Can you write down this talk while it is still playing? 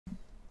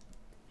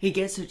Hey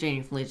guys, so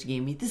Jenny from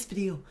LazerGaming. This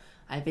video,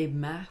 I have a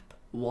map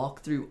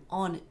walkthrough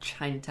on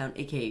Chinatown,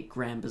 aka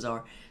Grand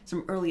Bazaar.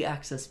 Some early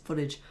access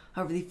footage.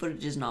 However, the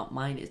footage is not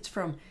mine. It's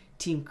from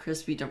Team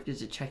Crispy. Don't forget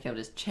to check out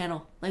his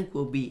channel. Link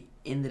will be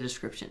in the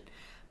description.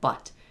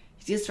 But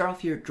he's gonna start off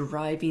here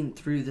driving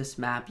through this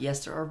map.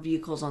 Yes, there are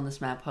vehicles on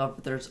this map.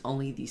 However, there's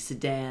only the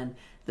sedan,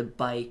 the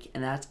bike,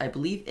 and that's, I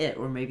believe, it,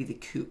 or maybe the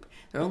coupe.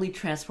 They're only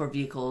transport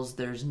vehicles.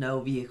 There's no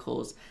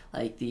vehicles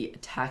like the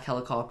attack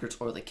helicopters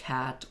or the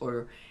cat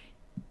or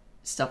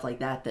stuff like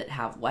that that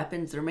have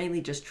weapons. They're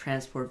mainly just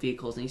transport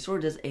vehicles, and he sort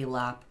of does a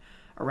lap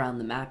around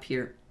the map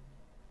here.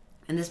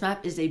 And this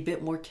map is a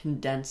bit more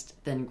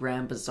condensed than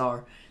Grand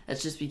Bazaar.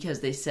 That's just because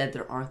they said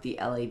there aren't the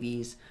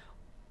LAVs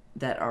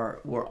that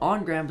were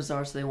on Grand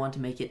Bazaar, so they want to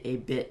make it a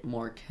bit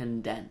more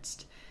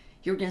condensed.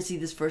 Here we're going to see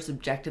this first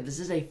objective. This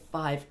is a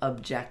 5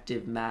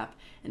 objective map,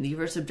 and the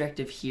first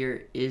objective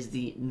here is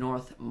the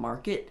North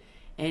Market.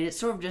 And it's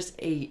sort of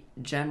just a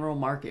general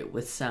market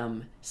with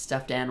some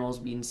stuffed animals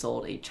being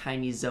sold, a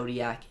Chinese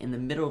zodiac in the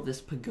middle of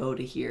this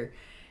pagoda here.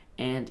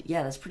 And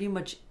yeah, that's pretty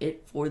much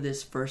it for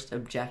this first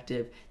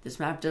objective. This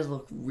map does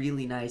look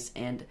really nice,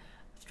 and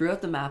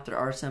throughout the map there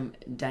are some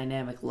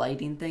dynamic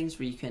lighting things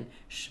where you can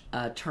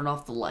turn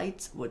off the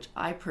lights, which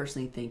I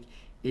personally think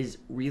is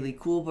really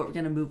cool. But we're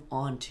going to move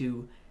on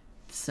to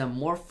some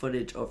more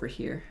footage over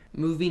here.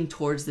 Moving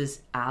towards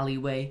this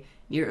alleyway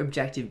near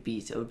Objective B.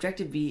 So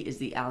Objective B is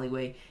the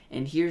alleyway,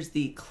 and here's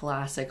the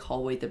classic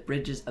hallway that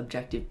bridges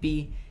Objective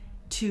B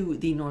to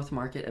the North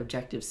Market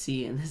Objective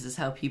C, and this is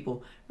how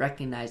people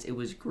recognize it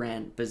was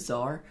Grand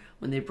Bazaar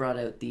when they brought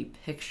out the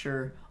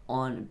picture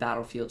on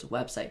Battlefield's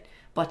website.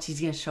 But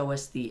he's going to show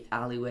us the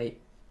alleyway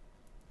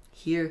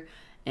here,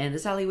 and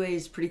this alleyway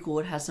is pretty cool.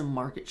 It has some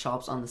market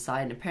shops on the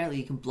side, and apparently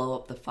you can blow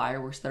up the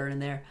fireworks that are in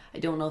there. I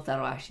don't know if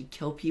that'll actually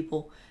kill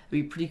people.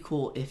 It'd be pretty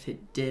cool if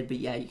it did, but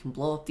yeah, you can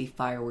blow up the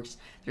fireworks.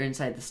 They're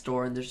inside the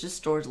store, and there's just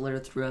stores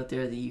littered throughout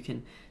there that you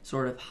can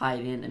sort of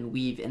hide in and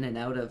weave in and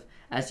out of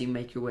as you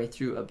make your way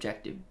through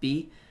Objective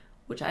B,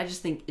 which I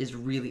just think is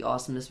really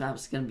awesome. This map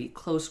is going to be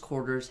close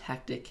quarters,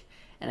 hectic,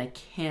 and I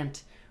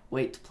can't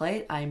wait to play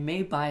it. I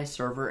may buy a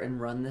server and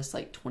run this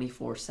like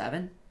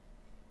 24/7.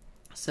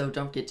 So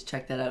don't forget to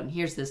check that out. And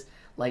here's this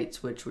light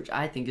switch, which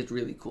I think is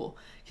really cool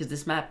because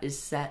this map is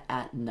set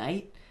at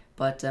night,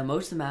 but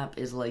most of the map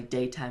is like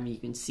daytime and you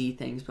can see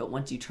things, but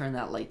once you turn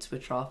that light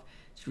switch off,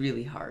 it's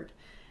really hard.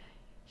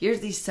 Here's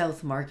the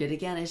South Market.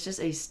 Again, it's just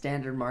a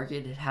standard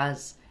market.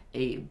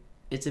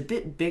 It's a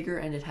bit bigger,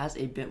 and it has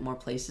a bit more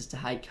places to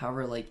hide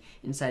cover, like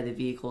inside the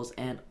vehicles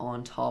and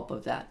on top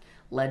of that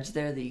ledge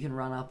there that you can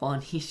run up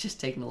on. He's just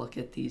taking a look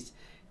at these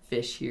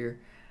fish here.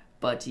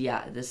 But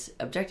yeah, this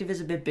objective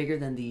is a bit bigger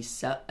than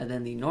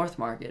the North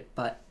Market,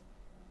 but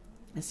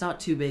it's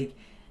not too big,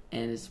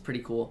 and it's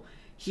pretty cool.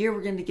 Here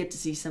we're going to get to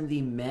see some of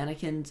the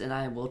mannequins, and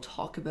I will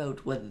talk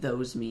about what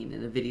those mean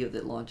in a video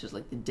that launches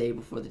like the day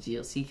before the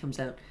DLC comes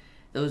out.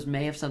 Those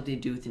may have something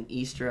to do with an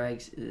Easter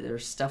eggs.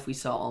 There's stuff we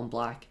saw on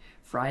Black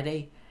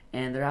Friday,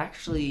 and they're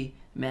actually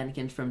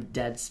mannequins from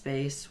Dead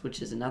Space,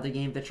 which is another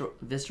game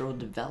Visceral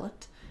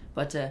developed.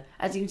 But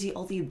as you can see,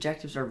 all the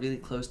objectives are really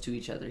close to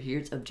each other.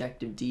 Here's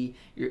Objective D.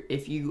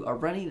 If you are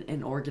running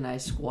an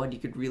organized squad, you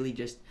could really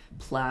just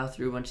plow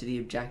through a bunch of the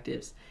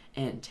objectives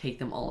and take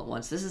them all at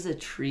once. This is a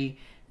tree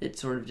that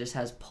sort of just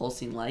has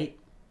pulsing light,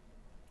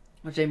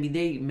 which, I mean,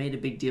 they made a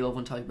big deal of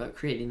when talking about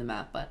creating the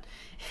map, but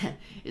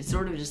it's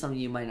sort of just something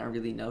you might not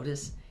really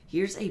notice.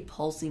 Here's a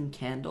pulsing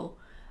candle.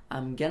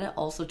 I'm going to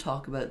also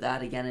talk about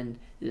that again in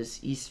this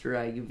Easter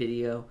egg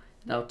video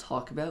that I'll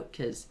talk about,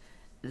 because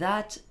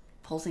that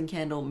pulsing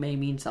candle may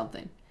mean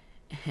something.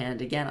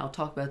 And again, I'll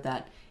talk about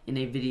that in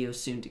a video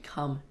soon to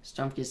come, so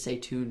don't forget to stay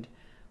tuned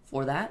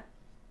for that.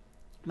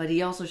 But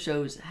he also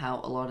shows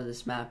how a lot of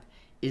this map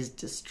is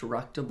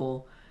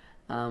destructible.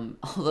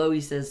 Although he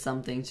says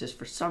some things just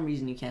for some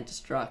reason you can't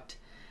destruct.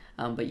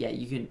 But yeah,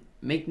 you can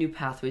make new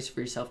pathways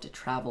for yourself to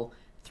travel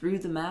through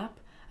the map.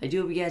 I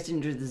do hope you guys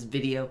enjoyed this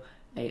video,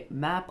 a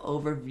map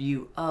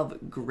overview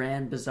of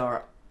Grand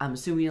Bazaar. I'm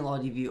assuming a lot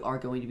of you are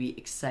going to be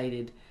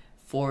excited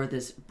for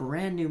this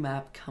brand new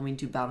map coming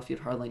to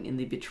Battlefield Hardline in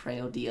the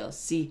Betrayal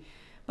DLC.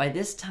 By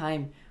this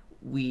time,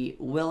 we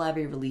will have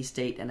a release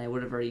date, and I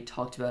would have already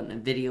talked about it in a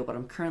video, but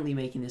I'm currently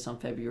making this on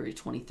February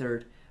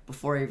 23rd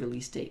before a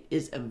release date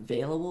is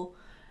available.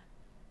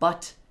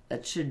 But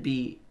that should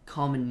be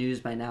common news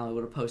by now. I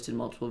would have posted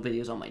multiple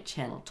videos on my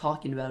channel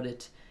talking about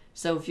it.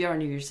 So if you are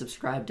new here,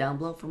 subscribe down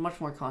below for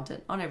much more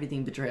content on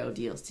everything Betrayal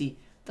DLC.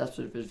 That's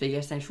what it is. Video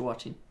guys, thanks for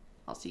watching.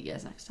 I'll see you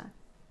guys next time.